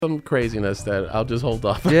some craziness that I'll just hold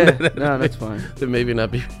off. Yeah, no, that's fine. That maybe not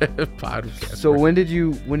be podcast. So when did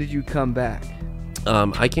you come back?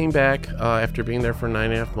 I came back after being there for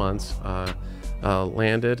 9.5 months.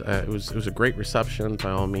 Landed. It was a great reception by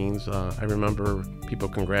all means. I remember people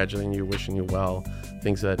congratulating you, wishing you well,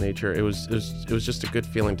 things of that nature. It was just a good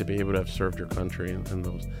feeling to be able to have served your country in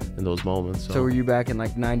those moments. So were you back in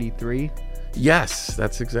like '93? Yes,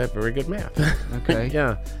 that's very good math. Okay.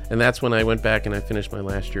 Yeah, and that's when I went back and I finished my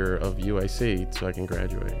last year of UIC so I can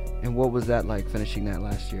graduate. And what was that like, finishing that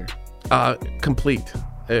last year? Complete.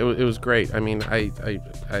 It was great. I mean, I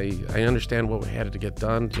understand what we had to get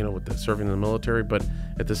done, with serving in the military, but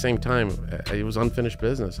at the same time, it was unfinished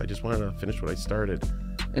business. I just wanted to finish what I started.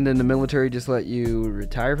 And then the military just let you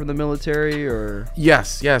retire from the military, or?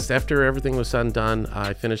 Yes. After everything was said and done,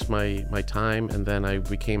 I finished my time, and then I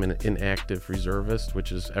became an inactive reservist,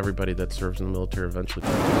 which is everybody that serves in the military eventually.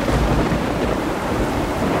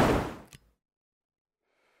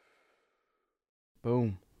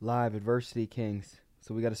 Boom. Live Adversity Kings.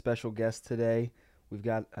 So we got a special guest today. We've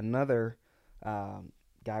got another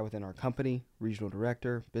guy within our company, regional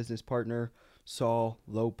director, business partner, Saul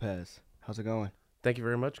Lopez. How's it going? Thank you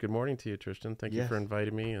very much. Good morning to you, Tristan. Thank you for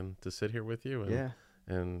inviting me and to sit here with you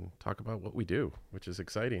and talk about what we do, which is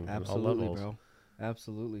exciting. Absolutely, bro.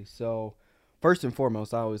 Absolutely. So first and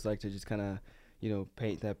foremost, I always like to just kind of,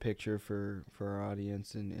 paint that picture for our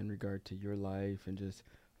audience in regard to your life and just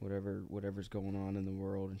whatever's going on in the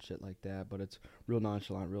world and shit like that. But it's real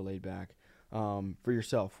nonchalant, real laid back. For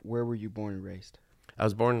yourself, where were you born and raised? I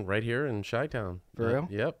was born right here in Chi-Town. For real?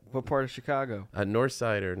 Yep. What part of Chicago?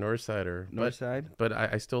 Northsider. North side? But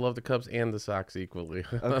I still love the Cubs and the Sox equally.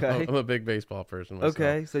 Okay. I'm a big baseball person myself.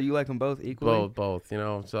 Okay, so you like them both equally? Both.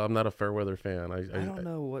 So I'm not a fair weather fan. I don't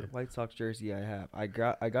know what White Sox jersey I have. I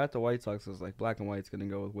got the White Sox. I was like, black and white's going to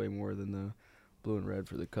go with way more than the blue and red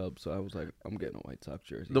for the Cubs. So I was like, I'm getting a White Sox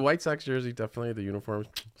jersey. The White Sox jersey, definitely. The uniform's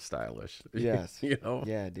stylish. Yes.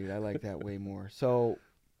 Yeah, dude, I like that way more. So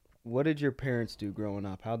what did your parents do growing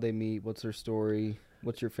up? How'd they meet? What's their story?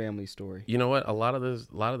 What's your family story? You know what? A lot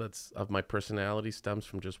of my personality stems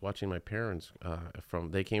from just watching my parents.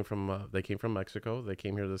 They came from Mexico. They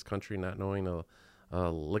came here to this country not knowing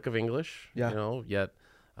a lick of English. Yeah. Yet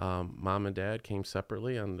mom and dad came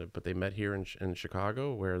separately, but they met here in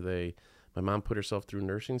Chicago, where my mom put herself through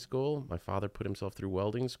nursing school. My father put himself through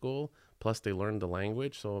welding school. Plus, they learned the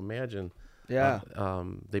language. So imagine. Yeah.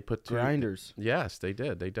 They put grinders. Yes, they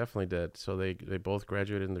did. They definitely did. So they both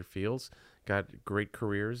graduated in their fields, got great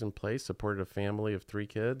careers in place, supported a family of 3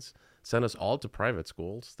 kids, sent us all to private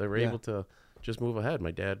schools. They were able to just move ahead.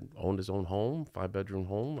 My dad owned his own home, 5-bedroom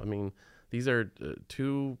home. I mean, these are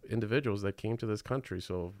 2 individuals that came to this country.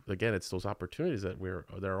 So again, it's those opportunities that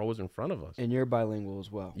they're always in front of us. And you're bilingual as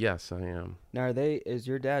well. Yes, I am. Now, is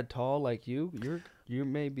your dad tall like you? You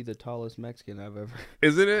may be the tallest Mexican I've ever.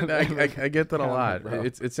 Isn't it? I get that a lot. Bro.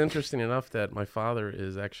 It's interesting enough that my father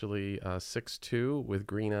is actually 6'2" with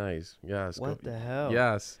green eyes. Yes. What the hell?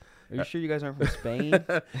 Yes. Are you sure you guys aren't from Spain?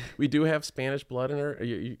 We do have Spanish blood in her.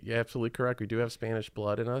 You're absolutely correct. We do have Spanish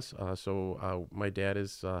blood in us. So my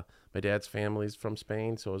dad's family's from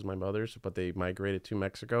Spain. So is my mother's, but they migrated to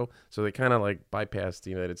Mexico. So they kind of like bypassed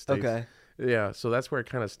the United States. Okay. Yeah. So that's where it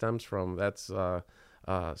kind of stems from. That's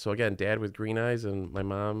so again, dad with green eyes, and my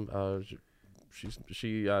mom.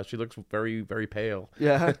 She looks very, very pale.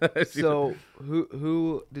 Yeah. So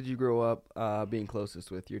who did you grow up being closest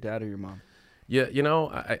with, your dad or your mom? Yeah,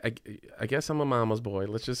 I guess I'm a mama's boy.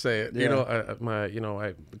 Let's just say it. Yeah.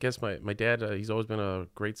 I guess my dad. He's always been a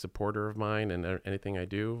great supporter of mine and anything I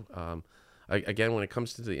do. Again, when it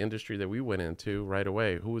comes to the industry that we went into right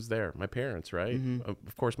away, who was there? My parents, right? Mm-hmm.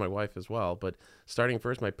 Of course, my wife as well. But starting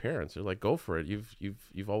first, my parents. They're like, go for it.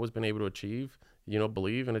 You've always been able to achieve.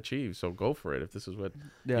 Believe and achieve. So go for it if this is what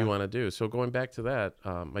you want to do. So going back to that,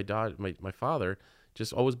 my father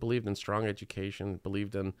just always believed in strong education,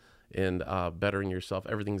 believed in bettering yourself.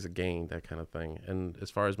 Everything's a gain, that kind of thing. And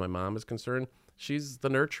as far as my mom is concerned, she's the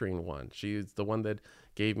nurturing one. She's the one that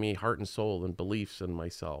gave me heart and soul and beliefs in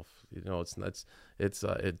myself. It's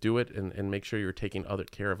do it and make sure you're taking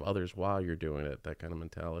care of others while you're doing it. That kind of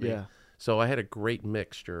mentality. Yeah. So I had a great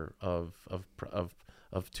mixture of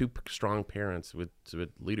 2 strong parents with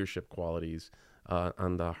leadership qualities.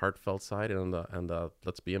 On the heartfelt side and on the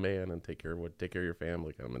let's be a man and take care of your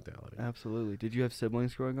family kind of mentality. Absolutely. Did you have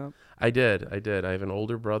siblings growing up? I did. I have an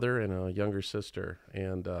older brother and a younger sister,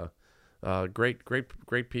 and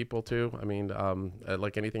great people too. I mean,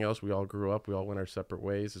 like anything else, we all grew up. We all went our separate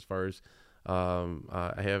ways as far as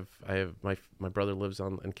I have my brother lives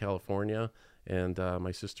in California, and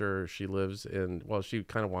my sister, she lives she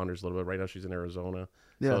kind of wanders a little bit. Right now she's in Arizona.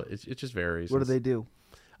 Yeah. So it just varies. What do they do?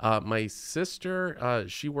 My sister,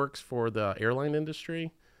 she works for the airline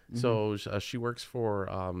industry. So she works for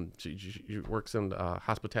she works in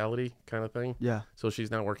hospitality kind of thing. Yeah. So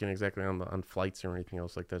she's not working exactly on flights or anything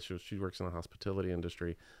else like that. She works in the hospitality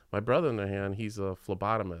industry. My brother, on the other hand, he's a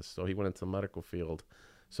phlebotomist, so he went into the medical field.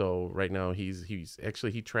 So right now he's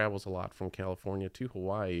actually he travels a lot from California to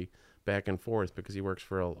Hawaii back and forth because he works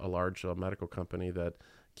for a large medical company that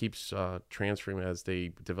keeps transferring as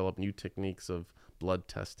they develop new techniques of blood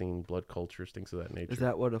testing, blood cultures, things of that nature. Is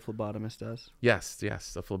that what a phlebotomist does? Yes. The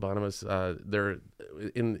phlebotomists, they're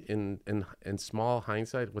in small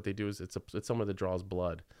hindsight, what they do is it's someone that draws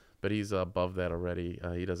blood, but he's above that already.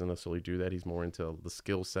 He doesn't necessarily do that. He's more into the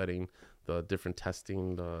skill setting, the different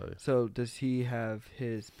testing. So does he have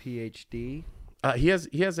his PhD? He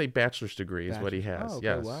has a bachelor's degree, is what he has. Oh, okay,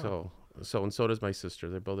 yes. wow. And so does my sister.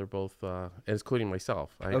 They're both, including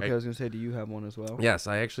myself. I was gonna say, do you have one as well? Yes,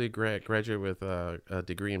 I actually graduated with a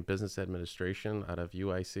degree in business administration out of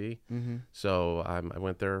UIC. Mm-hmm. So I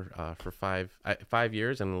went there for 5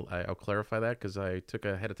 years, and I'll clarify that because I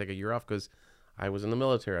had to take a year off because I was in the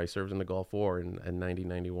military. I served in the Gulf War in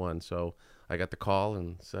 1991. So I got the call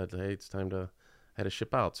and said, "Hey, it's time to." Had to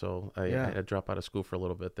ship out, so I had to drop out of school for a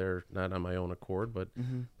little bit there, not on my own accord, but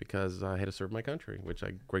because I had to serve my country, which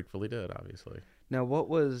I gratefully did, obviously. Now, what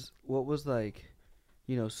was like,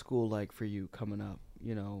 school like for you coming up?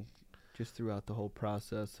 Just throughout the whole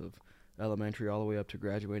process of elementary all the way up to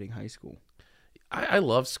graduating high school. I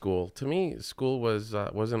love school. To me, school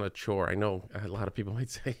wasn't a chore. I know a lot of people might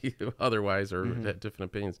say otherwise or have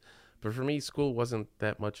different opinions, but for me, school wasn't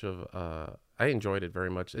that much of. I enjoyed it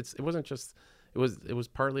very much. It wasn't just. It was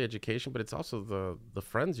partly education, but it's also the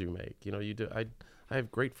friends you make. You do. I have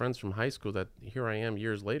great friends from high school that here I am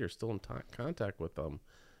years later still in contact with them.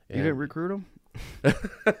 And you didn't recruit them?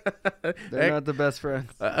 They're not the best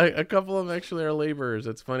friends. A couple of them actually are laborers.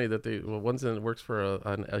 It's funny that one's works for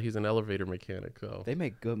he's an elevator mechanic. So they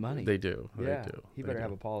make good money. They do. Yeah. They do. He better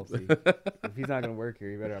have a policy. If he's not going to work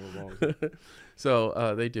here, he better have a policy.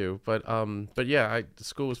 So they do. But yeah,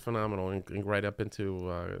 school was phenomenal, and right up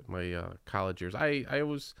into my college years. I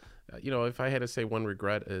always, if I had to say one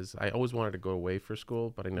regret is I always wanted to go away for school,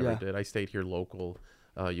 but I never did. I stayed here local.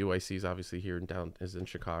 UIC is obviously here is in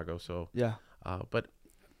Chicago. So yeah. But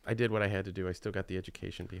I did what I had to do. I still got the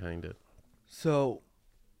education behind it. So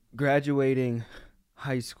graduating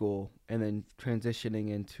high school and then transitioning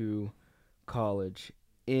into college,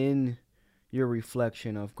 in your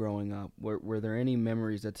reflection of growing up, were there any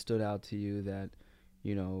memories that stood out to you that,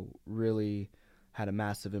 really had a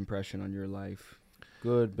massive impression on your life?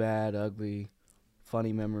 Good, bad, ugly,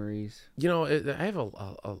 funny memories? I have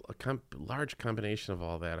a large combination of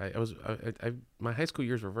all that. My high school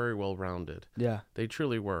years were very well rounded. Yeah, they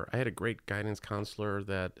truly were. I had a great guidance counselor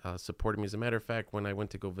that supported me. As a matter of fact, when I went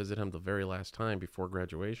to go visit him the very last time before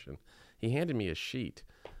graduation, he handed me a sheet.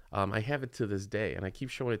 I have it to this day, and I keep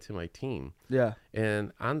showing it to my team. Yeah.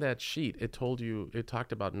 And on that sheet, it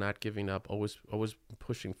talked about not giving up, always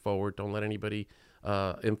pushing forward. Don't let anybody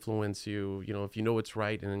influence you. If you know it's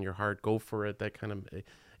right and in your heart, go for it. That kind of,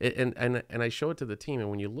 and I show it to the team. And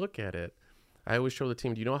when you look at it, I always show the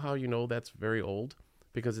team. Do you know how you know that's very old?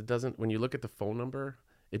 Because it doesn't. When you look at the phone number,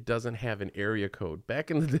 it doesn't have an area code.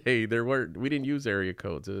 Back in the day, we didn't use area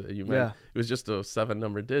codes. It was just a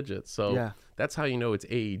 7-number digit. So that's how you know it's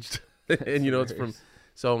aged. And it's from.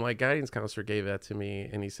 So my guidance counselor gave that to me,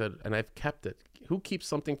 and he said, and I've kept it. Who keeps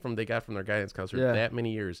something they got from their guidance counselor that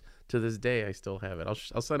many years? To this day, I still have it.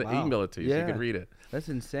 I'll send an email it to you so you can read it. That's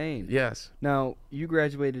insane. Yes. Now, you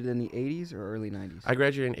graduated in the 80s or early 90s? I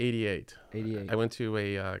graduated in 88. 88. I went to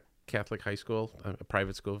a Catholic high school, a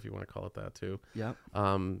private school, if you want to call it that too. Yep.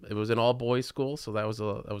 It was an all boys school, so that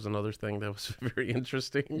was another thing that was very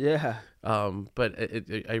interesting. Yeah. But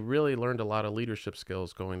I really learned a lot of leadership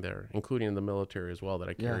skills going there, including in the military as well, that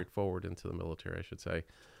I carried forward into the military, I should say.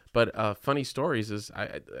 But funny stories is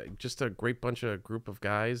I just a great group of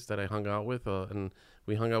guys that I hung out with, and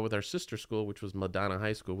we hung out with our sister school, which was Madonna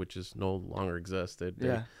High School, which is no longer exists.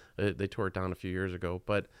 They tore it down a few years ago,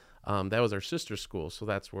 but that was our sister school, so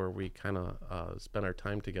that's where we kind of spent our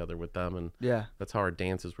time together with them, and that's how our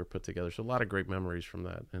dances were put together. So a lot of great memories from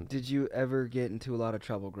that. And did you ever get into a lot of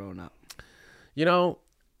trouble growing up?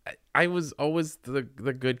 I was always the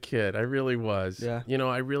good kid. I really was. Yeah.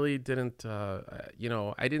 I really didn't. I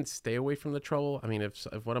didn't stay away from the trouble. I mean, if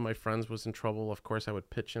one of my friends was in trouble, of course I would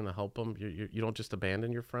pitch in to help them. You don't just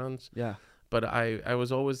abandon your friends. Yeah. but I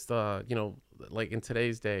was always the, like in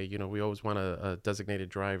today's day, we always want a designated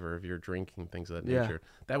driver if you're drinking, things of that Yeah. nature.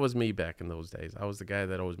 That was me back in those days. I was the guy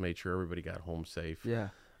that always made sure everybody got home safe. Yeah.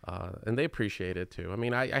 And they appreciate it too. I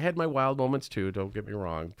mean, I had my wild moments too. Don't get me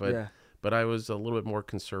wrong, but Yeah. but I was a little bit more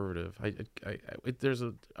conservative. I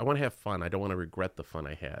want to have fun. I don't want to regret the fun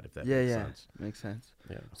I had. If that makes sense. Makes sense.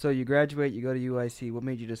 Yeah. So you graduate, you go to UIC. What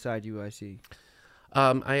made you decide UIC?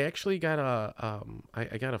 I actually got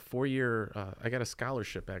I got a 4-year, I got a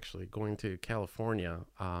scholarship actually going to California.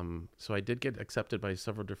 So I did get accepted by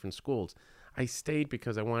several different schools. I stayed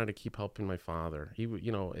because I wanted to keep helping my father. I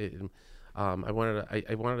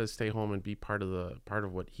wanted to stay home and be part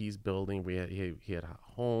of what he's building. He had a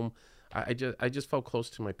home. I just felt close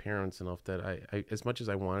to my parents enough that I as much as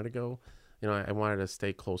I wanted to go, I wanted to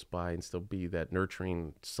stay close by and still be that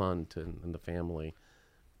nurturing son in the family.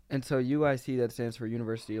 And so UIC, that stands for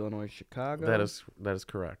University of Illinois Chicago. That is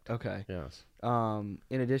correct. Okay. Yes. In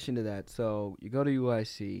addition to that, so you go to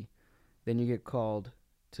UIC, then you get called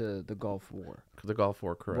to the Gulf War. The Gulf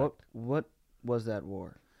War, correct. What was that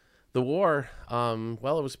war? The war,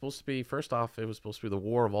 well, it was supposed to be, first off, it was supposed to be the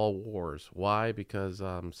war of all wars. Why? Because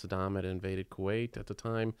Saddam had invaded Kuwait at the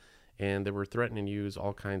time, and they were threatening to use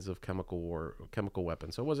all kinds of chemical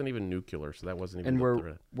weapons. So it wasn't even nuclear, so that wasn't even And a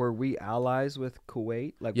threat. were we allies with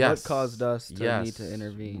Kuwait? Like, Yes. what caused us to Yes. need to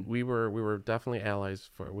intervene? We were definitely allies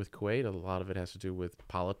with Kuwait. A lot of it has to do with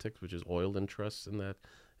politics, which is oil interests in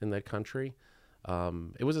that country.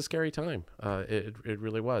 It was a scary time. It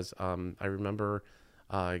really was. I remember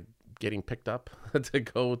getting picked up to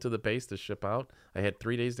go to the base to ship out. I had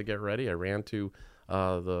 3 days to get ready. I ran to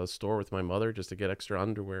the store with my mother just to get extra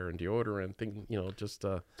underwear and deodorant.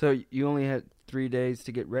 So you only had 3 days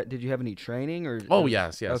to get ready. Did you have any training or? Oh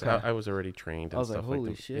yes. Okay. I was already trained. And I was stuff like, holy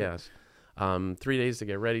like that. shit. Yes. 3 days to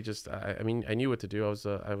get ready. I mean, I knew what to do.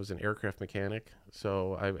 I was an aircraft mechanic,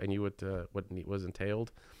 so I knew what was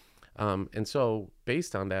entailed. And so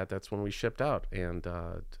based on that, that's when we shipped out. And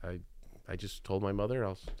I just told my mother,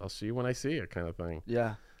 I'll see you when I see you, kind of thing.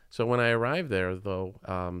 Yeah. So when I arrived there, though,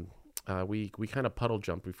 we kind of puddle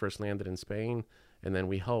jumped. We first landed in Spain, and then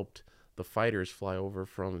we helped the fighters fly over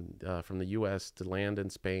from the U.S. to land in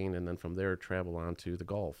Spain, and then from there travel on to the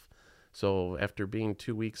Gulf. So after being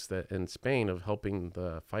 2 weeks in Spain of helping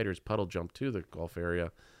the fighters puddle jump to the Gulf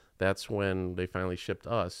area, that's when they finally shipped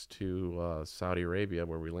us to Saudi Arabia,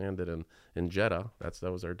 where we landed in Jeddah. That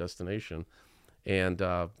was our destination. And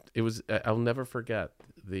I'll never forget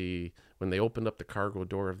when they opened up the cargo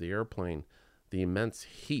door of the airplane, the immense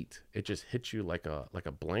heat. It just hit you like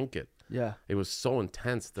a blanket. Yeah. It was so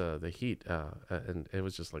intense, the heat, and it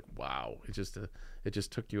was just like, wow. It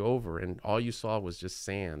just took you over, and all you saw was just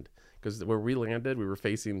sand. Because where we landed, we were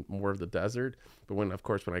facing more of the desert. But when I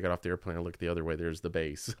got off the airplane, I looked the other way. There's the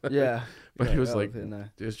base. Yeah. But yeah, it was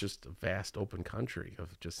it was just a vast open country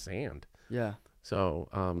of just sand. Yeah. So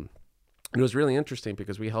it was really interesting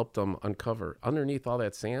because we helped them uncover underneath all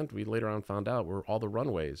that sand. We later on found out were all the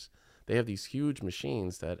runways. They have these huge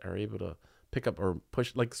machines that are able to pick up or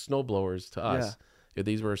push like snow blowers to us. Yeah,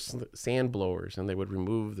 these were sand blowers, and they would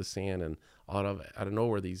remove the sand, and out of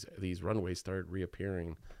nowhere these runways started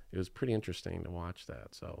reappearing. It was pretty interesting to watch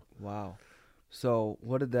that. So wow. So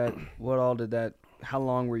how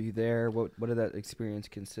long were you there? What did that experience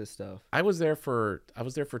consist of? I was there for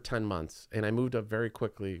 10 months, and I moved up very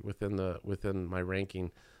quickly within my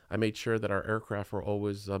ranking. I made sure that our aircraft were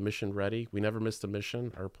always mission ready. We never missed a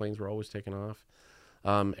mission. Our planes were always taken off.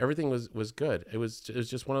 Everything was good. It was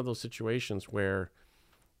just one of those situations where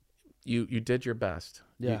you did your best.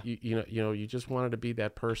 Yeah. You just wanted to be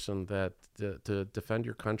that person that to defend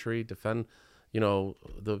your country, defend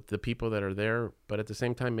the people that are there, but at the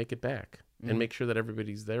same time make it back and make sure that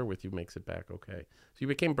everybody's there with you makes it back okay. So you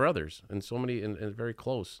became brothers and so many and very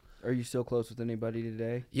close. Are you still close with anybody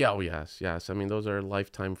today? Yeah, oh yes. I mean, those are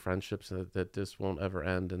lifetime friendships that just won't ever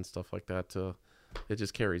end and stuff like that. It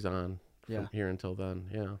just carries on from here until then.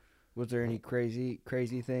 Yeah. Was there any crazy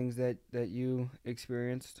things that you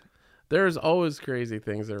experienced? There's always crazy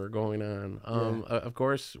things that were going on. Of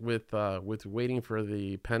course, with waiting for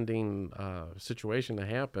the pending situation to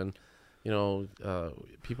happen,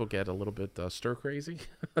 people get a little bit stir crazy.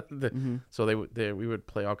 So we would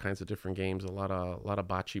play all kinds of different games, a lot of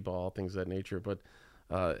bocce ball, things of that nature. But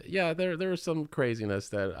there was some craziness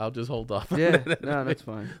that I'll just hold off. Yeah, no, that's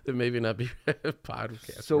fine. That maybe not be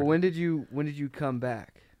podcast. So when did you come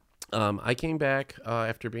back? I came back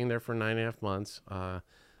after being there for 9.5 months.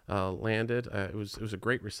 Landed. It was a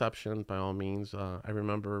great reception by all means. I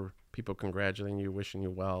remember people congratulating you, wishing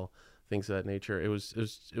you well, things of that nature. It was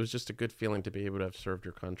just a good feeling to be able to have served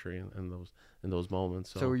your country in those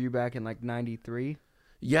moments. So were you back in like 93?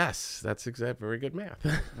 Yes, that's very good math.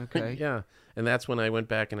 Okay. Yeah, and that's when I went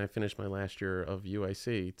back and I finished my last year of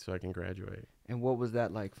UIC so I can graduate. And what was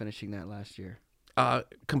that like finishing that last year?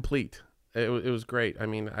 Complete. It was great. I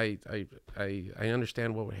mean, I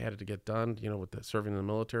understand what we had to get done, with serving in the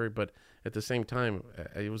military, but at the same time,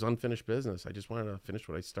 it was unfinished business. I just wanted to finish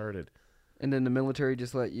what I started. And then the military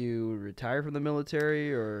just let you retire from the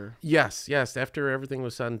military, or? Yes. After everything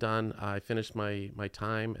was said and done, I finished my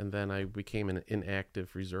time, and then I became an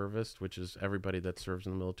inactive reservist, which is everybody that serves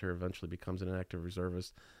in the military eventually becomes an inactive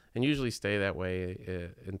reservist, and usually stay that way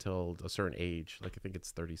until a certain age. Like I think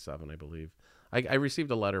it's 37, I believe. I received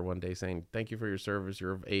a letter one day saying, "Thank you for your service.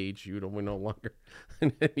 You're of age. We no longer."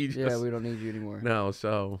 Yeah, we don't need you anymore. No.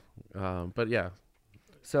 So, but yeah.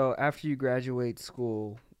 So after you graduate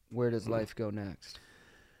school, where does life go next?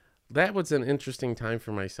 That was an interesting time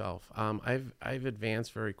for myself. I've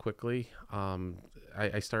advanced very quickly. I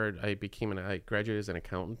graduated as an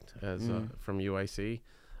accountant from UIC.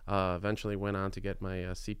 Eventually went on to get my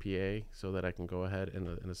CPA so that I can go ahead and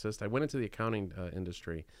assist. I went into the accounting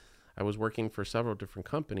industry. I was working for several different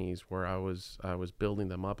companies where I was building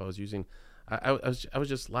them up. I was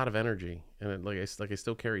just a lot of energy, and like I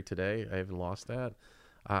still carry today. I haven't lost that.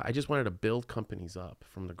 I just wanted to build companies up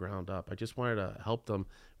from the ground up. I just wanted to help them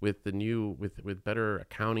with with better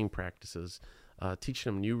accounting practices,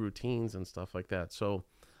 teaching them new routines and stuff like that. So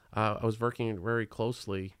I was working very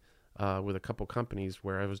closely with a couple companies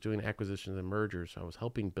where I was doing acquisitions and mergers. I was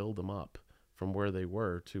helping build them up from where they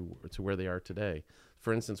were to where they are today.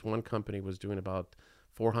 For instance, one company was doing about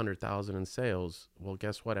 $400,000 in sales. Well,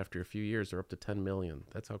 guess what? After a few years, they're up to $10 million.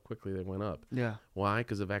 That's how quickly they went up. Yeah. Why?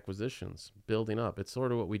 Because of acquisitions, building up. It's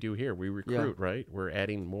sort of what we do here. We recruit, right? We're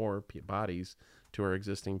adding more bodies to our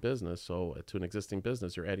existing business. So to an existing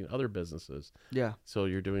business, you're adding other businesses. Yeah. So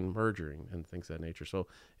you're doing merging and things of that nature. So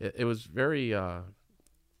it was very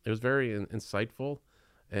insightful,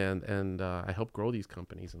 and I helped grow these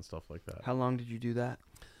companies and stuff like that. How long did you do that?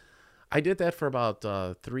 I did that for about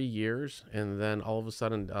 3 years, and then all of a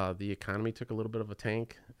sudden the economy took a little bit of a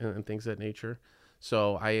tank and things of that nature.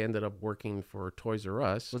 So I ended up working for Toys R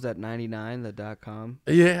Us. Was that 99, the .com?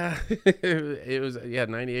 Yeah, it was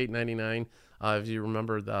 98, 99. If you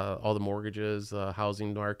remember, all the mortgages, the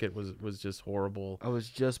housing market was just horrible. I was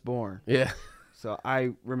just born. Yeah. So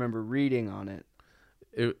I remember reading on it.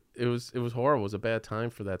 It was horrible. It was a bad time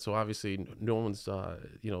for that. So obviously no one's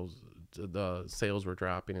the sales were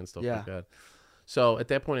dropping and stuff like that. So at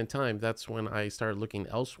that point in time, that's when I started looking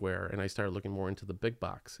elsewhere, and I started looking more into the big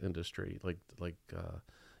box industry, like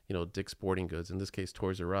Dick's Sporting Goods. In this case,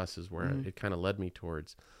 Toys R Us is where it kind of led me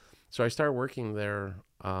towards. So I started working there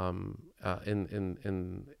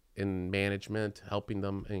in management, helping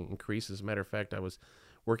them increase. As a matter of fact, I was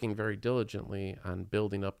working very diligently on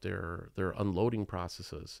building up their unloading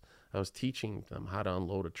processes. I was teaching them how to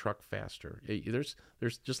unload a truck faster.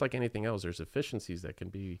 There's just like anything else, there's efficiencies that can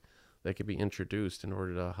be introduced in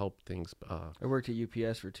order to help things. I worked at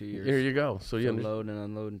UPS for 2 years. Here you go. So you loading and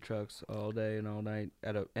unloading trucks all day and all night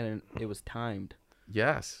and it was timed.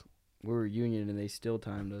 Yes. We were union and they still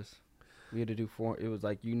timed us. We had to do it was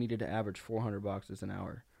like you needed to average 400 boxes an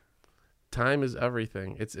hour. Time is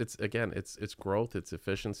everything. It's growth, it's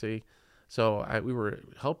efficiency. So we were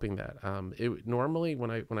helping that. Normally when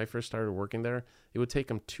I first started working there, it would take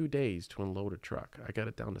them 2 days to unload a truck. I got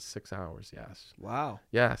it down to 6 hours. Yes. Wow.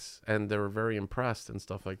 Yes, and they were very impressed and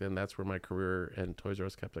stuff like that. And that's where my career and Toys R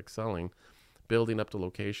Us kept excelling, building up the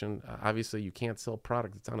location. Obviously, you can't sell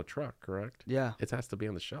product that's on a truck, correct? Yeah. It has to be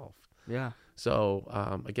on the shelf. Yeah.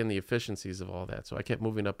 So again, the efficiencies of all that. So I kept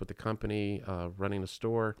moving up with the company, running a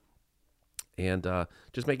store. And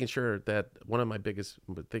just making sure that one of my biggest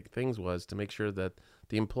things was to make sure that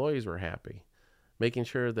the employees were happy, making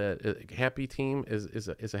sure that a happy team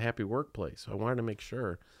is a happy workplace. So I wanted to make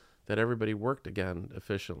sure that everybody worked again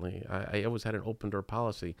efficiently. I always had an open door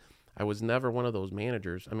policy. I was never one of those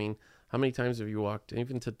managers. I mean, how many times have you walked,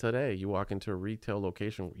 even to today, you walk into a retail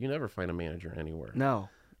location, you never find a manager anywhere. No.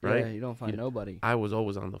 Right? Yeah, you don't find nobody. I was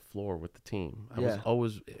always on the floor with the team. I was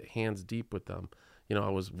always hands deep with them. I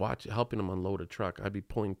was helping them unload a truck. I'd be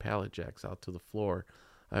pulling pallet jacks out to the floor.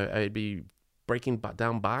 I'd be breaking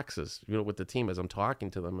down boxes, with the team as I'm talking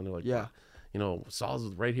to them. And they're like,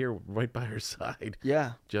 Saul's right here, right by her side.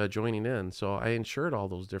 Yeah. Joining in. So I ensured all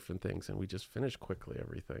those different things, and we just finished quickly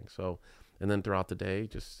everything. So, and then throughout the day,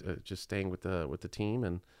 just staying with the team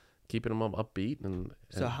and keeping them upbeat.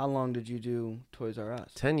 So how long did you do Toys R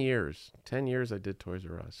Us? 10 years. 10 years I did Toys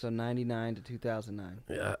R Us. So 99 to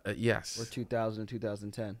 2009. Yes. Or 2000 to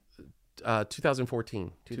 2010.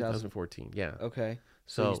 2014. 2014. Yeah. Okay.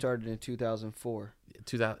 So you started in 2004.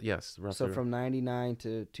 2000. Yes. Roughly. So from 99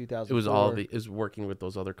 to 2004. It was all it was working with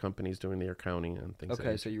those other companies doing the accounting and things.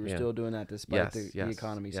 Okay. So you were still doing that despite the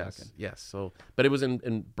economy sucking. Yes. So, but it was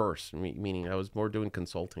in bursts, meaning I was more doing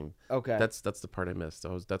consulting. Okay. That's the part I missed.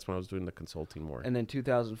 That's when I was doing the consulting more. And then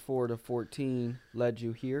 2004 to 14 led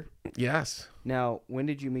you here. Yes. Now, when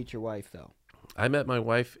did you meet your wife, though? I met my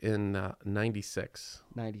wife in 96.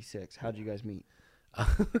 96. How'd you guys meet?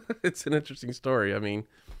 It's an interesting story. I mean,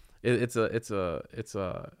 it's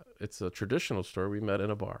a traditional story. We met in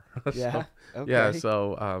a bar. Yeah. Okay. Yeah.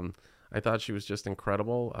 So I thought she was just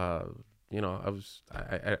incredible. I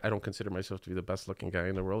don't consider myself to be the best looking guy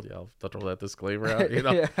in the world. Yeah, I'll throw that disclaimer out.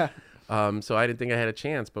 Yeah. So I didn't think I had a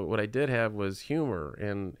chance, but what I did have was humor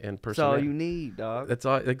and personality. That's all you need, dog. That's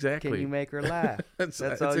all exactly. Can you make her laugh? That's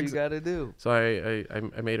all you got to do. So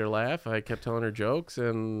I made her laugh. I kept telling her jokes,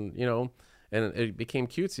 and and it became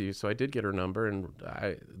cutesy. So I did get her number, and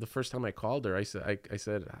the first time I called her, I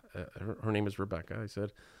said her name is Rebecca. I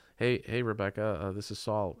said, Hey, Rebecca, this is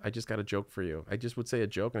Saul. I just got a joke for you. I just would say a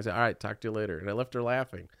joke, and I said, all right, talk to you later. And I left her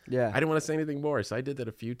laughing. Yeah. I didn't want to say anything more, so I did that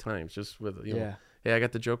a few times, just with, hey, I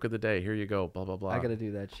got the joke of the day. Here you go, blah, blah, blah. I got to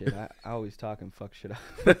do that shit. I always talk and fuck shit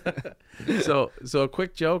up. So a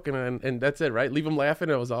quick joke, and that's it, right? Leave them laughing,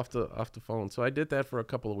 and I was off the phone. So I did that for a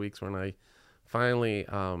couple of weeks when I finally,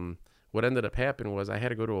 what ended up happening was I had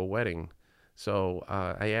to go to a wedding. So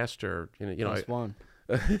I asked her, one.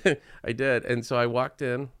 I did. And so I walked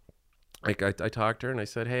in. I talked to her and I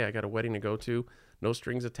said, hey, I got a wedding to go to, no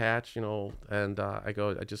strings attached, and I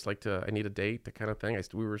need a date, that kind of thing. This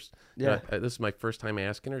is my first time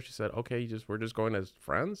asking her. She said, okay, we're just going as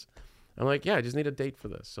friends. I'm like, yeah, I just need a date for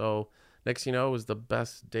this. So next, it was the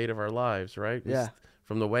best date of our lives, right?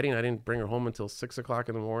 From the wedding, I didn't bring her home until 6:00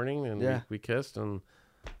 in the morning, and we kissed, and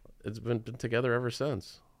it's been together ever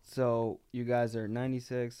since. So you guys are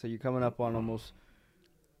 96, so you're coming up on almost...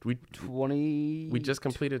 We just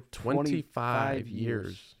completed 25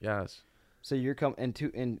 years. Yes. So you're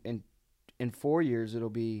in 4 years it'll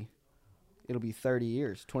be 30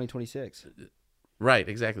 years, 2026. Right,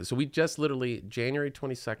 exactly. So we just literally January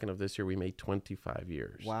 22nd of this year we made 25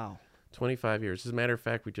 years. Wow. 25 years. As a matter of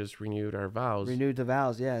fact, we just renewed our vows. Renewed the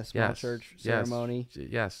vows, yes. Small church ceremony.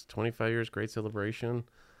 Yes, 25 years, great celebration.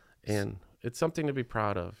 And it's something to be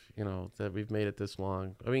proud of, that we've made it this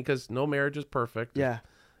long. I mean, because no marriage is perfect. Yeah.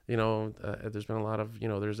 There's been a lot of,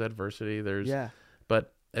 there's adversity.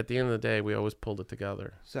 But at the end of the day, we always pulled it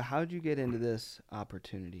together. So how'd you get into this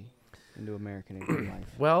opportunity, into American Indian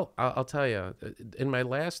Life? Well, I'll tell you, in my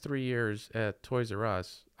last 3 years at Toys R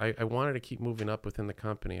Us, I wanted to keep moving up within the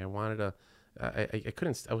company. I wanted to, I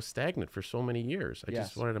couldn't, I was stagnant for so many years. I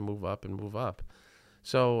just wanted to move up and move up.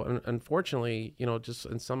 So unfortunately, just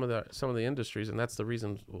in some of the industries, and that's the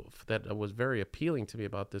reason that was very appealing to me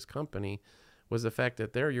about this company, was the fact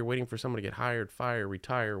that you're waiting for someone to get hired, fired,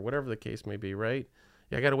 retire, whatever the case may be, right?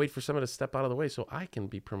 Yeah, I got to wait for someone to step out of the way so I can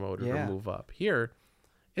be promoted or move up. Here,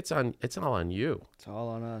 it's all on you. It's all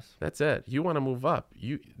on us. That's it. You want to move up.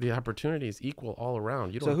 The opportunity is equal all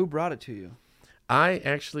around. So who brought it to you? I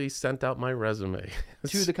actually sent out my resume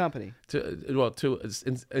to the company.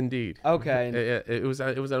 Indeed. Okay. It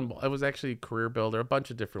was actually Career Builder, a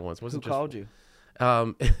bunch of different ones. Who called you?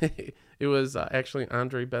 It was actually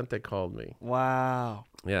Andre Bent that called me. Wow.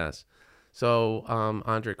 Yes. So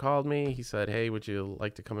Andre called me. He said, hey, would you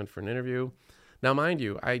like to come in for an interview? Now, mind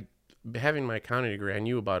you, having my accounting degree, I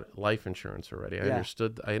knew about life insurance already. I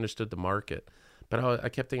understood the market. But I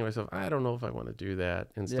kept thinking to myself, I don't know if I want to do that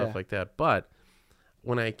and stuff like that. But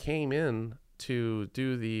when I came in to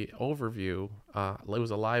do the overview, it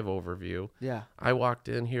was a live overview. Yeah. I walked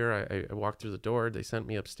in here. I walked through the door. They sent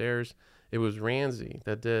me upstairs. It was Ramsey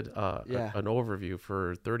that did an overview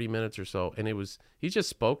for 30 minutes or so. And he just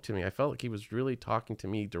spoke to me. I felt like he was really talking to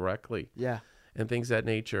me directly. Yeah. And things of that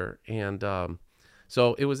nature. And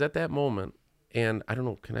so it was at that moment. And I don't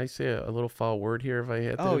know, can I say a little foul word here if I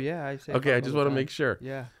had to? Oh, yeah. I say. Okay, I just want to make sure.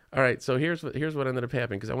 Yeah. All right, so here's what ended up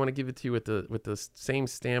happening, because I want to give it to you with the same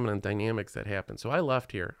stamina and dynamics that happened. So I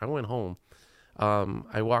left here. I went home.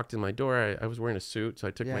 I walked in my door. I was wearing a suit, so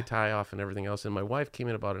I took my tie off and everything else. And my wife came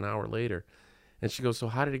in about an hour later, and she goes, so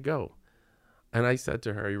how did it go? And I said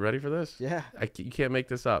to her, are you ready for this? Yeah. You can't make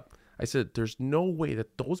this up. I said, there's no way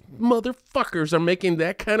that those motherfuckers are making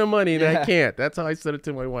that kind of money, and I can't. That's how I said it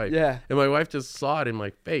to my wife. Yeah. And my wife just saw it in my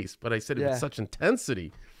face, but I said it with such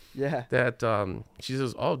intensity. Yeah. That she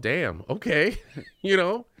says, oh, damn, okay.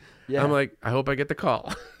 Yeah. I'm like, I hope I get the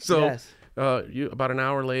call. So about an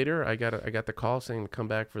hour later, I got the call saying to come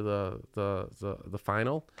back for the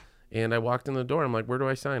final. And I walked in the door. I'm like, where do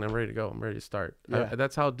I sign? I'm ready to go. I'm ready to start. Yeah.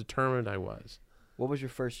 That's how determined I was. What was your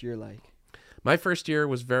first year like? My first year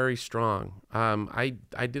was very strong. I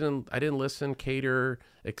didn't listen, cater,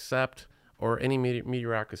 accept, or any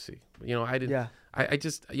mediocrity. You know, I didn't. Yeah. I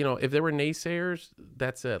just, you know, if there were naysayers,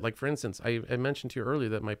 that's it. Like, for instance, I mentioned to you earlier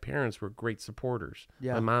that my parents were great supporters.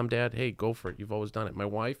 Yeah. My mom, dad, hey, go for it. You've always done it. My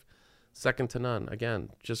wife, second to none. Again,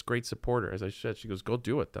 just great supporter. As I said, she goes, go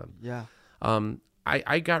do it then. Yeah.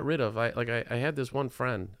 I got rid of, I had this one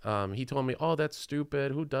friend. He told me, oh, that's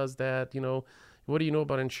stupid. Who does that? You know, what do you know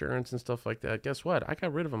about insurance and stuff like that? Guess what? I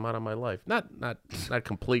got rid of him out of my life. Not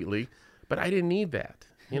completely, but I didn't need that.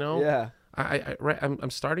 You know? Yeah. I'm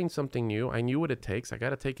starting something new. I knew what it takes. I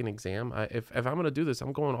got to take an exam. If I'm going to do this,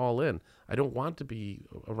 I'm going all in. I don't want to be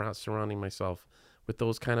around surrounding myself with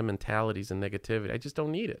those kind of mentalities and negativity. I just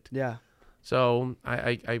don't need it. Yeah. So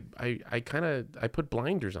I put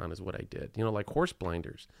blinders on is what I did. You know, like horse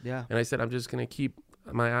blinders. Yeah. And I said, I'm just going to keep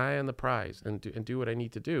my eye on the prize and do what I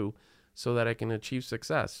need to do so that I can achieve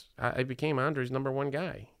success. I became Andre's number one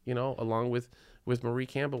guy, you know, along with Marie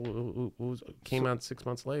Campbell, who came on 6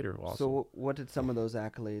 months later also. So what did some of those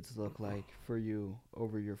accolades look like for you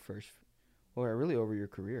over your first, or really over your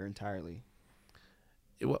career entirely?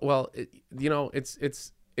 Well, you know,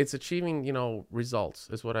 it's achieving, you know, results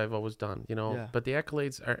is what I've always done, you know. Yeah. But the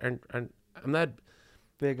accolades are I'm not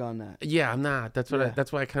big on that. Yeah, I'm not. That's what Yeah.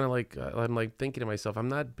 that's why I kind of like I'm like thinking to myself, I'm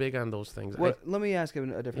not big on those things. Let me ask you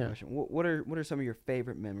a different Yeah. question. What are some of your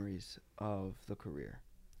favorite memories of the career?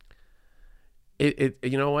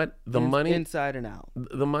 You know what, money inside and out.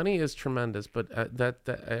 The money is tremendous, but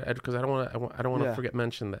because I don't want to Yeah.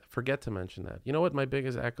 forget to mention that. You know what, my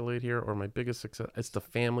biggest accolade here, or my biggest success, it's the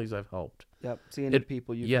families I've helped. Yep, seeing the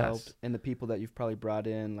people you've yes. helped and the people that you've probably brought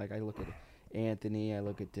in. Like I look at Anthony, I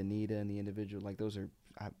look at Danita and the individual. Like those are,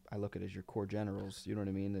 I look at as your core generals. You know what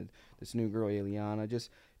I mean? This new girl, Eliana, just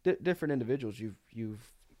different individuals.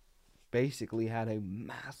 You've basically had a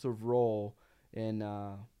massive role in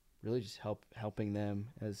really just helping them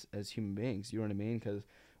as human beings. You know what I mean? Because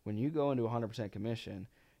when you go into 100% commission,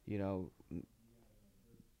 you know,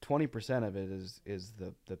 20% of it is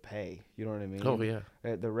the pay. You know what I mean? Oh yeah.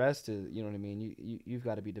 The rest is, you know what I mean? You've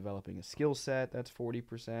got to be developing a skill set. That's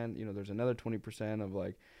 40%. You know, there's another 20% of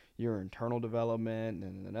like your internal development,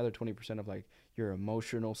 and another 20% of like your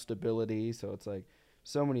emotional stability. So it's like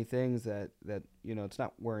so many things that you know, it's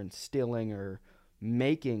not we're instilling or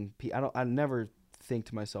making. I never think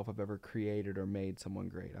to myself I've ever created or made someone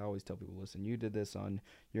great. I always tell people, listen, you did this on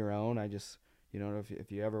your own. I just, you know,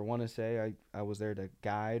 if you ever want to say I was there to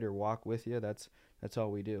guide or walk with you, that's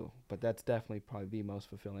all we do. But that's definitely probably the most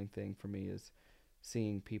fulfilling thing for me, is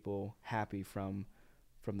seeing people happy from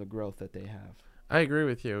the growth that they have. I agree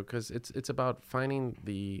with you, because it's about finding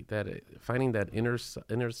that inner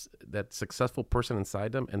that successful person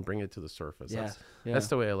inside them and bring it to the surface. Yeah. That's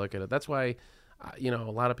the way I look at it. That's why, you know,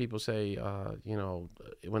 a lot of people say, you know,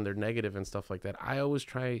 when they're negative and stuff like that, I always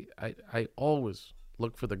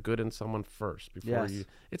look for the good in someone first before Yes.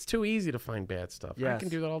 It's too easy to find bad stuff. I Yes. can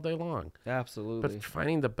do that all day long. Absolutely. But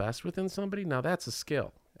finding the best within somebody, now that's a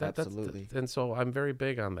skill. Absolutely. And so I'm very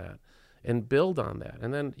big on that, and build on that.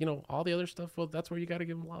 And then, you know, all the other stuff, well, that's where you got to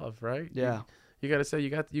give them love, right? Yeah. You got to say, you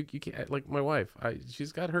can't, like my wife,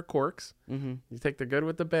 she's got her quirks. Mm-hmm. You take the good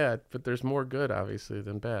with the bad, but there's more good, obviously,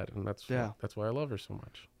 than bad. And that's why I love her so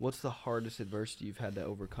much. What's the hardest adversity you've had to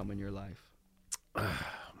overcome in your life?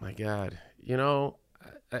 My God. You know,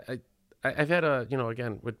 I've had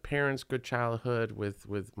again, with parents, good childhood,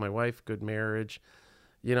 with my wife, good marriage.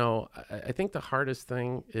 You know, I think the hardest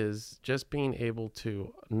thing is just being able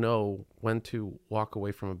to know when to walk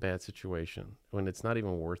away from a bad situation, when it's not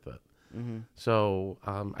even worth it. Mm-hmm. So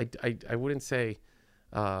I wouldn't say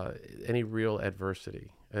any real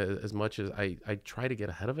adversity, as much as I try to get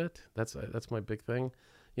ahead of it. That's my big thing.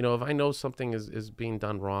 You know, if I know something is being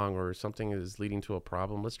done wrong, or something is leading to a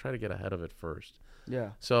problem, let's try to get ahead of it first.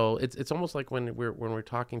 Yeah. So it's almost like when we're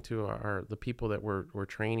talking to the people that we're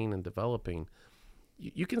training and developing,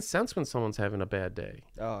 you can sense when someone's having a bad day.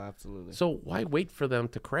 Oh, absolutely. So why wait for them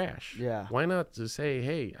to crash? Yeah. Why not just say,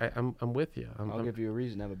 hey, I'm with you. I'll give you a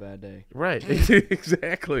reason to have a bad day. Right.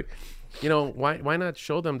 Exactly. You know, why not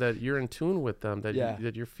show them that you're in tune with them, that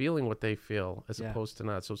that you're feeling what they feel, as opposed to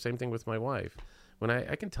not. So same thing with my wife. When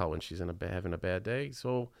I can tell when she's having a bad day.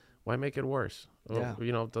 So why make it worse? Yeah.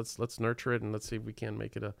 You know, let's nurture it, and let's see if we can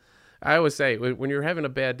make it I always say, when you're having a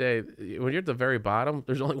bad day, when you're at the very bottom,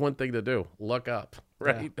 there's only one thing to do: look up.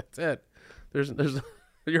 Right? Yeah. That's it. There's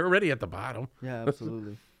you're already at the bottom. Yeah,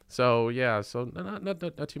 absolutely. So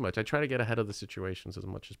not too much. I try to get ahead of the situations as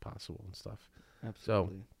much as possible and stuff.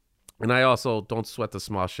 Absolutely. So, And I also don't sweat the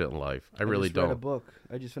small shit in life. I really just read a don't. book.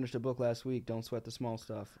 I just finished a book last week. Don't sweat the small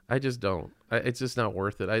stuff. I just don't. It's just not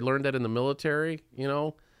worth it. I learned that in the military,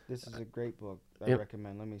 This is a great book. I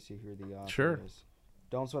recommend. Let me see who the author is.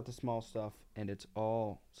 Don't Sweat the Small Stuff, and it's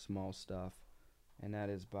all small stuff. And that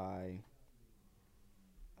is by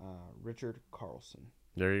Richard Carlson.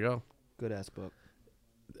 There you go. Good-ass book.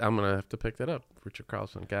 I'm going to have to pick that up. Richard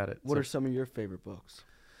Carlson. Got it. What are some of your favorite books?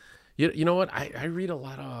 You know what? I read a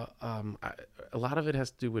lot of it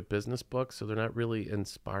has to do with business books, so they're not really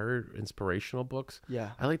inspirational books.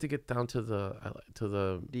 Yeah. I like to get down to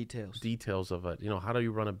the details of it. How do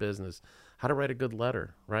you run a business? How to write a good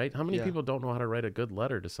letter, right? How many people don't know how to write a good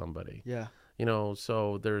letter to somebody? Yeah.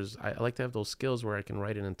 So I like to have those skills where I can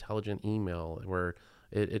write an intelligent email where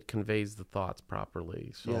it conveys the thoughts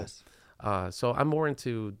properly. So, yes. So I'm more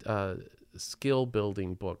into skill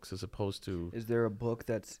building books as opposed to. Is there a book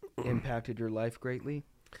that's impacted your life greatly?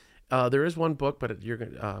 There is one book, but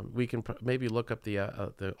we can maybe look up the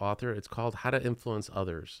author. It's called How to Influence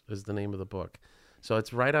Others is the name of the book. So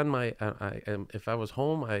it's right on my. If I was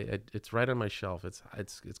home, it's right on my shelf.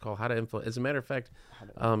 It's called How to Influence. As a matter of fact,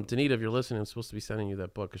 Danita, if you're listening, I'm supposed to be sending you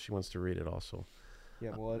that book because she wants to read it also.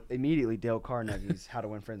 Yeah, well, immediately Dale Carnegie's How to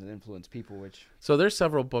Win Friends and Influence People, which... So there's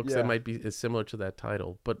several books that might be similar to that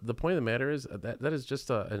title, but the point of the matter is that is just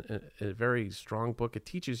a very strong book. It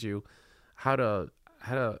teaches you how to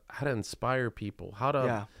inspire people, how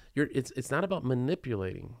to... Yeah. It's not about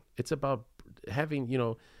manipulating. It's about having,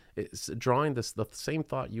 it's drawing the same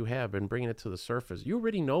thought you have and bringing it to the surface. You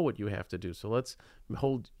already know what you have to do, so let's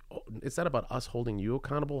it's not about us holding you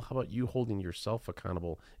accountable. How about you holding yourself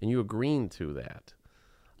accountable and you agreeing to that?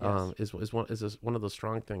 Yes. Is one of the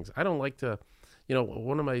strong things. I don't like to,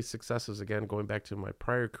 one of my successes, again, going back to my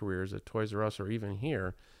prior careers at Toys R Us or even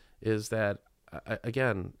here, is that,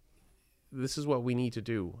 again, this is what we need to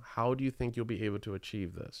do. How do you think you'll be able to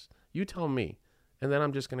achieve this? You tell me, and then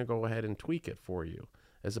I'm just going to go ahead and tweak it for you,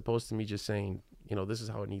 as opposed to me just saying, this is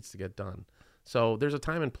how it needs to get done. So there's a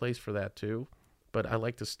time and place for that too, but I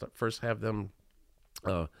like to first have them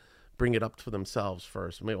bring it up for themselves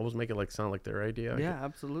first. Almost make it sound like their idea. Yeah,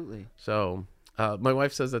 absolutely. So my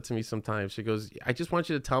wife says that to me sometimes. She goes, I just want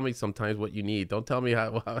you to tell me sometimes what you need. Don't tell me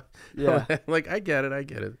how. Yeah. I get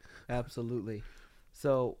it. Absolutely.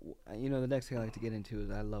 So, the next thing I like to get into is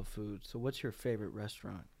I love food. So what's your favorite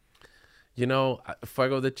restaurant?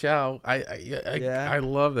 Fuego de Chao. I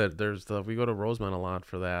love that. We go to Rosemont a lot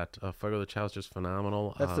for that. Fuego de Chao is just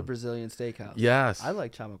phenomenal. That's the Brazilian steakhouse. Yes. I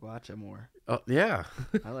like chamaguacha more. Yeah.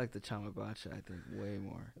 I like the chamaguacha, I think, way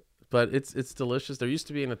more. But it's delicious. There used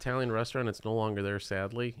to be an Italian restaurant. It's no longer there,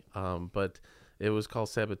 sadly. But it was called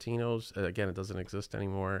Sabatino's. Again, it doesn't exist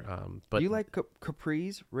anymore. But do you like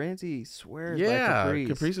Capri's? Ramsey swears by Capri's.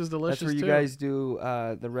 Capri's is delicious. That's where you guys do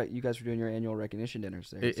you guys were doing your annual recognition dinners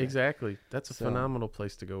there. Exactly. That's a phenomenal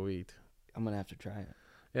place to go eat. I'm gonna have to try it.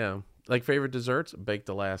 Yeah. Like favorite desserts, baked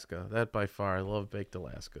Alaska. That by far, I love baked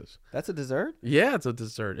Alaskas. That's a dessert? Yeah, it's a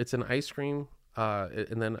dessert. It's an ice cream,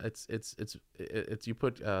 and then it's you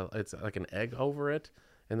put it's like an egg over it,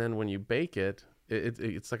 and then when you bake it.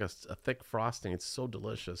 It's like a thick frosting. It's so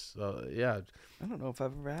delicious. Yeah. I don't know if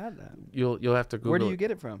I've ever had that. You'll have to Google. Where do you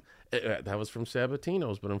get it from? That was from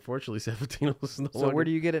Sabatino's, but unfortunately Sabatino's is no longer. So where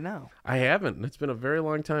do you get it now? I haven't. It's been a very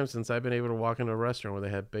long time since I've been able to walk into a restaurant where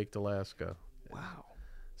they had baked Alaska. Wow.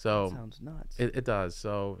 So that sounds nuts. It does.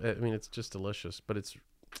 So it's just delicious, but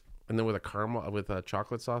and then with a caramel with a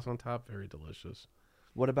chocolate sauce on top, very delicious.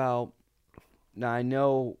 What about? Now I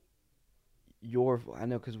know. I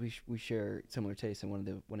know because we share similar tastes, and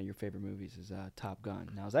one of your favorite movies is Top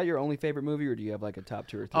Gun. Now, is that your only favorite movie, or do you have like a top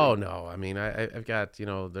 2 or 3? Oh no, I mean I've got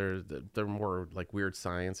they're more like weird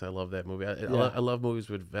science. I love that movie. I love movies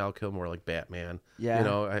with Val Kilmer, like Batman.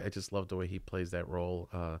 Yeah, I just love the way he plays that role.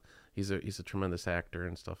 He's a tremendous actor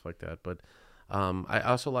and stuff like that. But I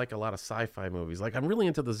also like a lot of sci-fi movies. Like I'm really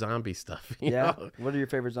into the zombie stuff. You know? What are your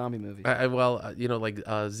favorite zombie movies?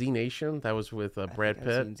 Z Nation. That was with Brad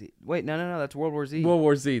Pitt. Wait, no, that's World War Z. World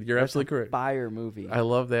War Z. You're absolutely correct. Fire movie. I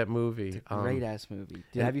love that movie. It's a great ass movie.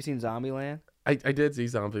 Have you seen Zombieland? I did see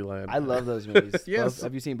Zombieland. I love those movies. Yes.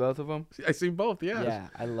 Have you seen both of them? I seen both, yes. Yeah,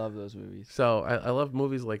 I love those movies. So I love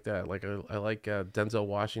movies like that. Like I like Denzel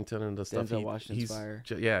Washington and the stuff. Denzel Washington's fire.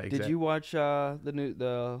 Yeah, exactly. Did you watch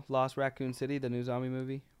the Lost Raccoon City, the new zombie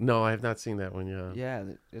movie? No, I have not seen that one yet. Yeah,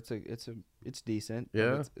 it's decent.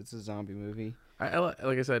 Yeah, it's a zombie movie.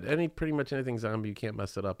 like I said, pretty much anything zombie, you can't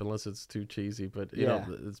mess it up unless it's too cheesy. But you know,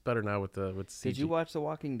 it's better now with CG. Did you watch The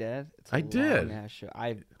Walking Dead? It's a I did. long-ass show.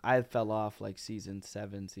 I fell off like season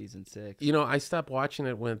 7, season 6. You know, I stopped watching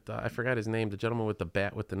it with I forgot his name, the gentleman with the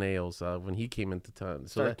bat with the nails, when he came into town.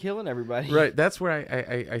 So started killing everybody. Right, that's where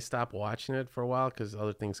I stopped watching it for a while because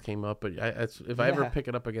other things came up. But if I ever pick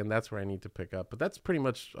it up again, that's where I need to pick up. But that's pretty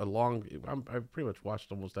much I've pretty much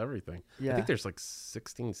watched almost everything. Yeah. I think there's like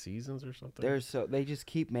 16 seasons or something. They just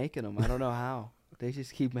keep making them. I don't know how. They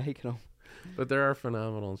just keep making them. But they are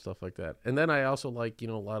phenomenal and stuff like that. And then I also like, a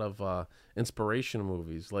lot of inspirational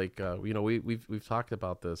movies. Like, we've talked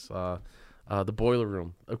about this. The Boiler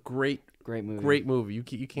Room, a great movie. Great movie. You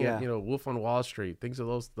can't, Wolf on Wall Street, things of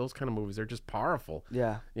those kind of movies. They're just powerful.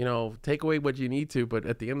 Yeah. Take away what you need to, but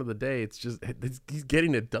at the end of the day, he's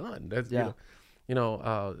getting it done. That's,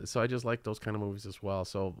 so I just like those kind of movies as well.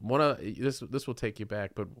 So this will take you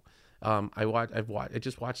back, but I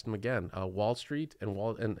just watched them again. Wall Street and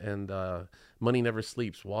Money Never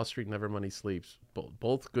Sleeps. Wall Street Never Money Sleeps.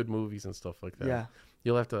 Both good movies and stuff like that. Yeah.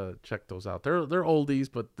 You'll have to check those out. They're oldies,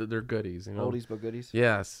 but they're goodies. Oldies but goodies.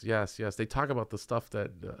 Yes. They talk about the stuff that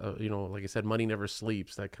like I said, money never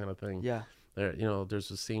sleeps, that kind of thing. Yeah. There's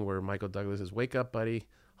a scene where Michael Douglas says, "Wake up, buddy.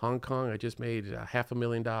 Hong Kong, I just made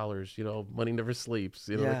 $500,000. Money never sleeps.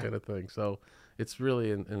 That kind of thing." So it's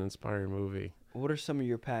really an inspiring movie. What are some of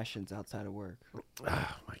your passions outside of work?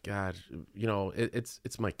 Oh my God,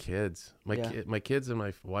 it's my kids. My kids and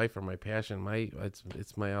my wife are my passion.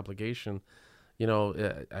 It's my obligation.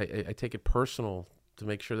 I take it personal to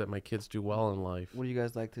make sure that my kids do well in life. What do you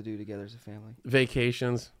guys like to do together as a family?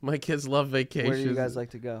 Vacations. My kids love vacations. Where do you guys like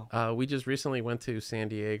to go? We just recently went to San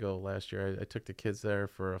Diego last year. I took the kids there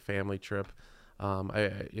for a family trip.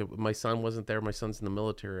 My son wasn't there. My son's in the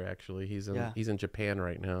military, actually. He's in Japan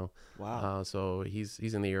right now. Wow. So he's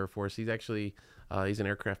in the Air Force. He's actually he's an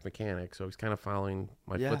aircraft mechanic, so he's kind of following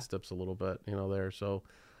my footsteps a little bit, there. So.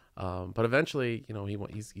 But eventually,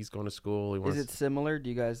 he's going to school. Is it similar? Do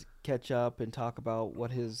you guys catch up and talk about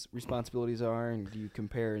what his responsibilities are, and do you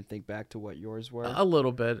compare and think back to what yours were? A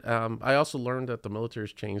little bit. I also learned that the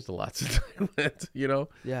military's changed a lot since I went.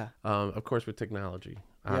 Yeah. Of course, with technology,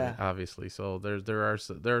 obviously. So there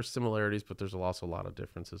are similarities, but there's also a lot of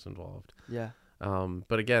differences involved. Yeah.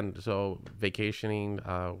 But again, so vacationing,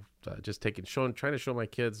 just trying to show my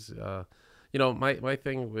kids. My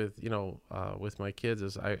thing with my kids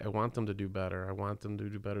is I want them to do better. I want them to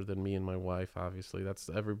do better than me and my wife. Obviously, that's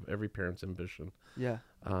every parent's ambition. Yeah.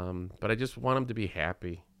 But I just want them to be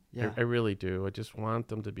happy. Yeah. I really do. I just want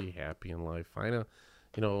them to be happy in life.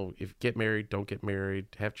 If get married, don't get married.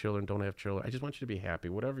 Have children, don't have children. I just want you to be happy.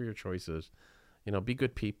 Whatever your choice is, be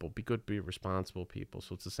good people. Be responsible people.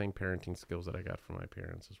 So it's the same parenting skills that I got from my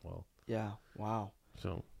parents as well. Yeah. Wow.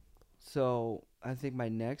 So I think my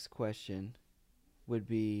next question would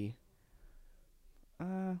be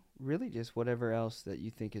really just whatever else that you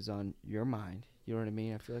think is on your mind. You know what I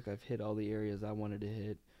mean? I feel like I've hit all the areas I wanted to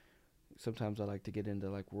hit. Sometimes I like to get into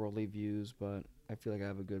like worldly views, but I feel like I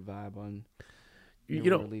have a good vibe on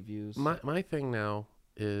worldly views. My thing now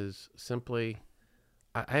is simply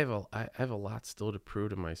I have a lot still to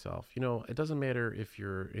prove to myself. It doesn't matter if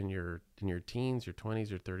you're in your teens, your 20s,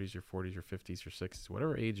 your 30s, your 40s, your 50s, your 60s,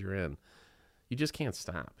 whatever age you're in, you just can't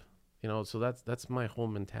stop. So that's my whole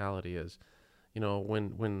mentality is,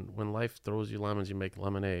 when life throws you lemons, you make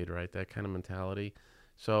lemonade, right? That kind of mentality.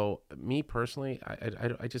 So me personally,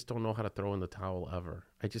 I just don't know how to throw in the towel ever.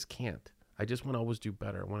 I just can't. I just want to always do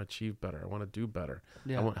better. I want to achieve better. I want to do better.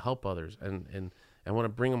 Yeah. I want to help others and I want to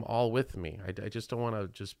bring them all with me. I just don't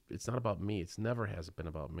want to it's not about me. It's never has been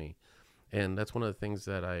about me. And that's one of the things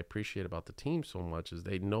that I appreciate about the team so much is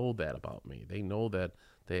they know that about me. They know that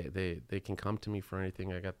they can come to me for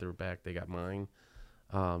anything. I got their back. They got mine.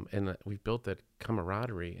 And we've built that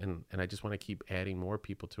camaraderie. And I just want to keep adding more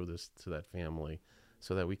people to that family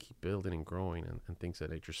so that we keep building and growing and things of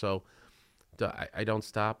that nature. So I don't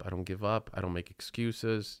stop. I don't give up. I don't make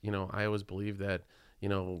excuses. I always believe that,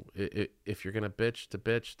 if you're going to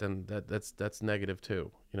bitch, then that's negative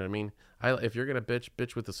too. You know what I mean? If you're going to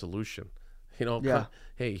bitch with a solution.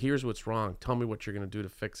 Hey, here's what's wrong. Tell me what you're going to do to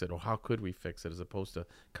fix it, or how could we fix it, as opposed to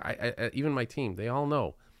even my team. They all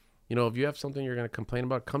know, if you have something you're going to complain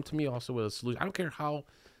about, come to me also with a solution. I don't care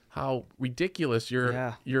how ridiculous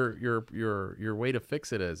your way to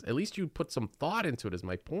fix it is. At least you put some thought into it. Is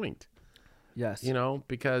my point. Yes.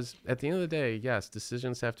 Because at the end of the day, yes,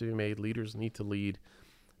 decisions have to be made. Leaders need to lead.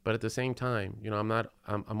 But at the same time,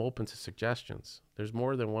 I'm open to suggestions. There's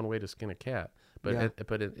more than one way to skin a cat.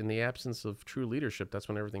 But in the absence of true leadership, that's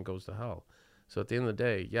when everything goes to hell. So at the end of the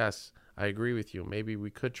day, yes, I agree with you. Maybe we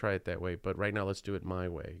could try it that way, but right now let's do it my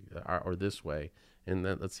way or this way, and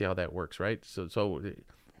then let's see how that works, right? So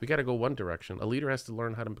we got to go one direction. A leader has to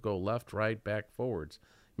learn how to go left, right, back, forwards.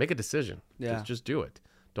 Make a decision. Yeah. Just do it.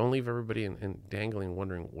 Don't leave everybody in dangling,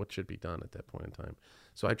 wondering what should be done at that point in time.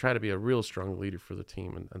 So I try to be a real strong leader for the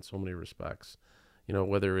team in so many respects. You know,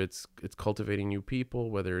 whether it's cultivating new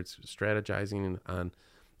people, whether it's strategizing on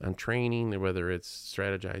training, whether it's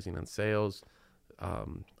strategizing on sales.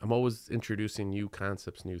 I'm always introducing new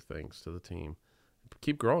concepts, new things to the team.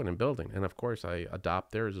 Keep growing and building. And, of course, I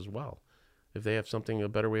adopt theirs as well. If they have a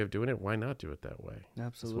better way of doing it, why not do it that way?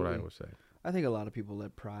 Absolutely. That's what I always say. I think a lot of people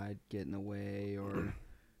let pride get in the way, or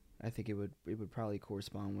I think it would probably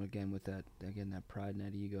correspond with that pride and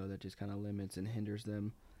that ego that just kind of limits and hinders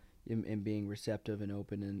them in being receptive and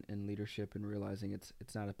open in leadership, and realizing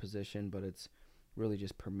it's not a position, but it's really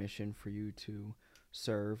just permission for you to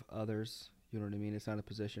serve others. You know what I mean? It's not a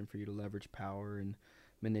position for you to leverage power and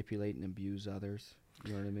manipulate and abuse others.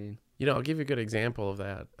 You know what I mean? You know, I'll give you a good example of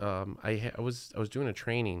that. I was doing a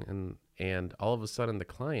training, and all of a sudden the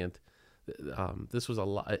client, this was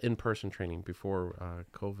in-person training before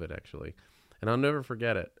COVID actually, and I'll never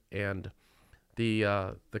forget it. And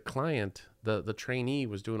the client, the trainee,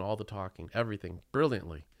 was doing all the talking, everything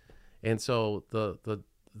brilliantly, and so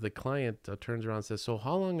the client turns around and says, "So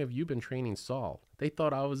how long have you been training Saul?" They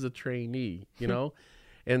thought I was a trainee, you know,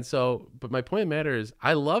 and so. But my point of the matter is,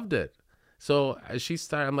 I loved it. So as she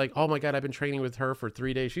started, I'm like, "Oh my God, I've been training with her for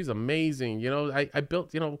 3 days. She's amazing." You know, I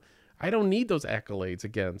built, you know. I don't need those accolades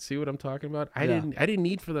again. See what I'm talking about? I didn't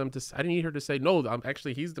need for them to. I didn't need her to say, "No,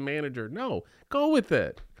 he's the manager." No, go with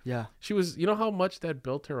it. Yeah. She was. You know how much that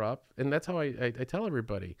built her up, and that's how I tell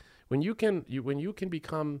everybody, when you can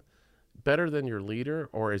become better than your leader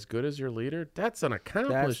or as good as your leader, that's an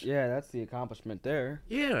accomplishment. That's the accomplishment there.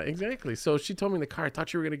 Yeah, exactly. So she told me in the car, I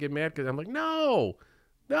thought you were gonna get mad because I'm like, no,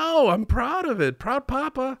 I'm proud of it, proud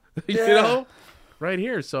papa. You know, right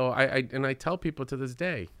here. So I tell people to this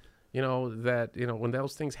day, you know, that, you know, when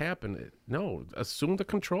those things happen, no, assume the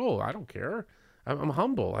control. I don't care. I'm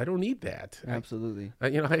humble. I don't need that. Absolutely.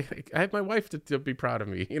 You know, I have my wife to be proud of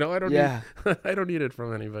me. You know, I don't need, I don't need it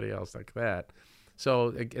from anybody else like that.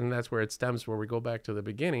 So, and that's where it stems, where we go back to the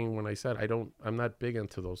beginning when I said I'm not big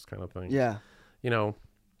into those kind of things. Yeah. You know,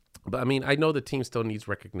 but I mean, I know the team still needs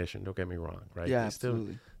recognition. Don't get me wrong, right? Yeah,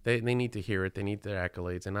 absolutely. They need to hear it. They need their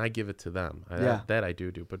accolades, and I give it to them. That I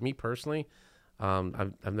do. But me personally,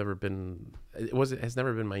 I've never been. It has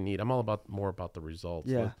never been my need. I'm all more about the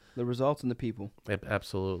results. Yeah, the results and the people.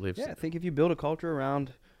 Absolutely. Yeah, I think if you build a culture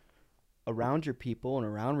around your people and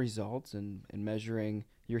around results and measuring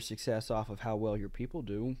your success off of how well your people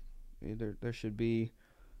do, there should be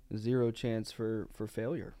zero chance for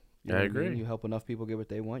failure. You know I agree. I mean? You help enough people get what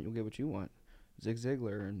they want, you'll get what you want. Zig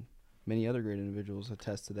Ziglar and many other great individuals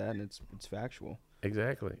attest to that, and it's factual.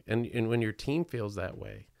 Exactly. And when your team feels that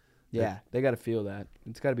way. Yeah, they got to feel that.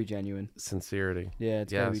 It's got to be genuine. Sincerity. Yeah,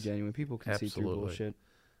 it's got to be genuine. People can see through bullshit.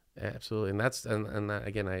 Absolutely. And that's and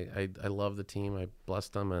again, I love the team. I bless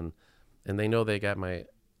them, and they know they got my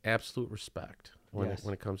absolute respect when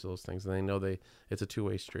it comes to those things, and they know it's a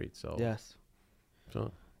two-way street. So yes.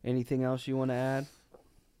 So anything else you want to add?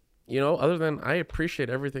 You know, other than I appreciate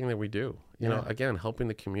everything that we do. You know, again, helping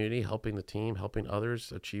the community, helping the team, helping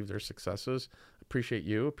others achieve their successes. Appreciate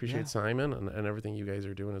you, appreciate Simon, and everything you guys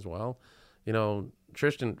are doing as well. You know,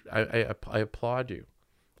 Tristan, I applaud you.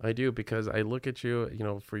 I do, because I look at you, you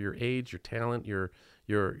know, for your age, your talent, your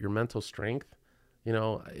mental strength. You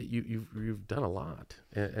know, you've done a lot,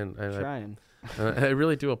 and trying. I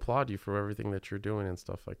really do applaud you for everything that you're doing and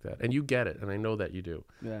stuff like that. And you get it, and I know that you do.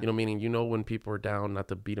 Yeah. You know, meaning, you know, when people are down, not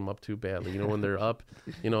to beat them up too badly. You know, when they're up,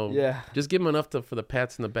 you know, just give them enough for the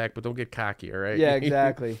pats in the back, but don't get cocky, all right? Yeah,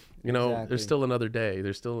 exactly. You know, there's still another day.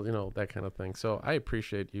 There's still, you know, that kind of thing. So I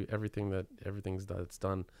appreciate you, everything's that's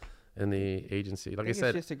done in the agency. Like I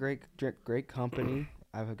said, it's just a great company.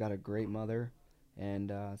 I've got a great mother,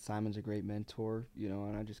 and Simon's a great mentor, you know,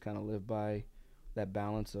 and I just kind of live by that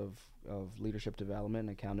balance of leadership development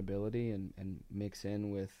and accountability, and mix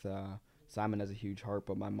in with Simon has a huge heart,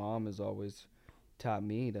 but my mom has always taught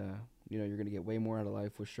me to, you know, you're going to get way more out of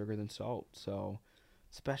life with sugar than salt. So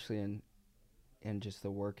especially in just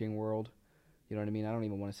the working world, you know what I mean? I don't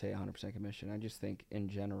even want to say 100% commission. I just think in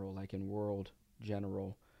general, like in world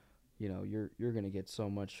general, you know, you're going to get so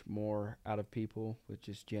much more out of people with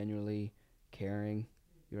just genuinely caring.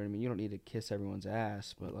 You know what I mean? You don't need to kiss everyone's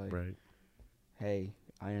ass, but like, hey,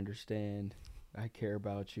 I understand. I care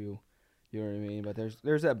about you. You know what I mean? But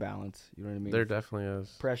there's that balance. You know what I mean? There definitely is.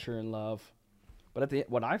 Pressure and love. But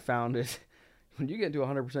what I found is, when you get into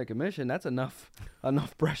 100% commission, that's enough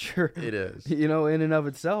pressure. It is. In and of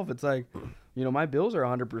itself. It's like, my bills are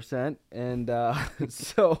 100%, and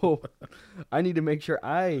so I need to make sure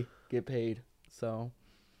I get paid. So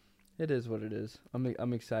it is what it is.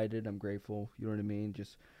 I'm excited. I'm grateful. You know what I mean?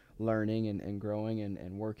 Just learning and growing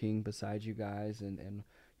and working beside you guys and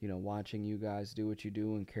watching you guys do what you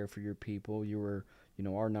do and care for your people. You were,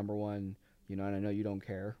 our number one, and I know you don't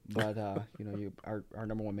care, but you our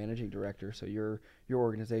number one managing director. So your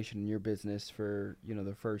organization and your business for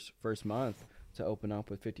the first month to open up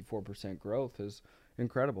with 54% growth is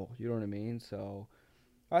incredible. You know what I mean? So,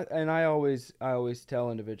 I always tell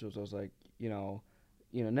individuals, I was like,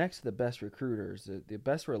 next to the best recruiters, the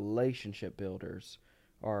best relationship builders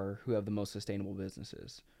are who have the most sustainable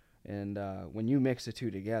businesses. And when you mix the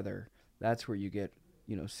two together, that's where you get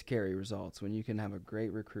scary results. When you can have a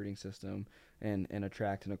great recruiting system and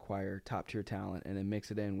attract and acquire top tier talent, and then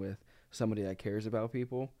mix it in with somebody that cares about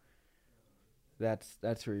people, that's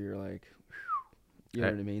where you're like, whew,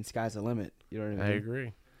 what I mean? Sky's the limit. You know what I mean? I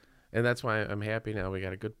agree. And that's why I'm happy now. We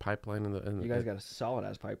got a good pipeline you guys got a solid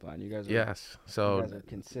ass pipeline. You guys are, yes. So you guys are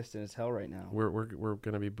consistent as hell right now. We're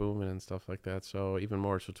going to be booming and stuff like that. So even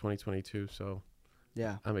more. So 2022. So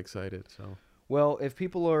yeah, I'm excited. So well, if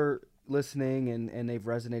people are listening and they've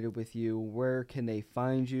resonated with you, where can they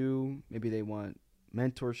find you? Maybe they want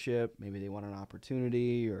mentorship. Maybe they want an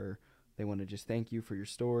opportunity, or they want to just thank you for your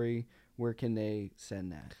story. Where can they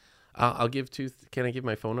send that? I'll give can I give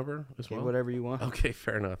my phone number as well? Whatever you want. Okay,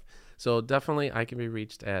 fair enough. So definitely I can be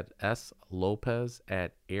reached at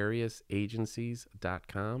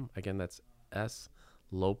slopez@ariasagencies.com. Again, that's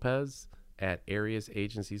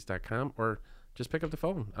slopez@ariasagencies.com, or just pick up the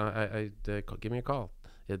phone. Give me a call.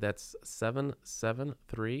 That's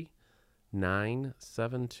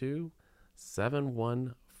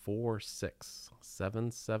 773-972-7146.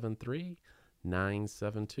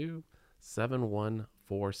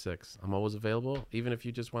 773-972-7146. I'm always available, even if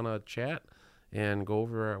you just want to chat and go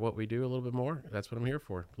over what we do a little bit more. That's what I'm here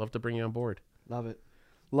for. Love to bring you on board. Love it.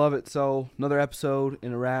 So another episode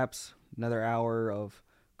in the wraps, another hour of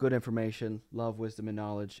good information, love, wisdom, and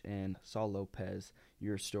knowledge, and Saul Lopez,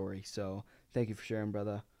 your story. So thank you for sharing,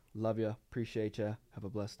 brother. Love you. Appreciate you. Have a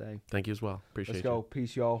blessed day. Thank you as well. Appreciate you. Let's go.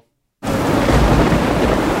 Peace, y'all.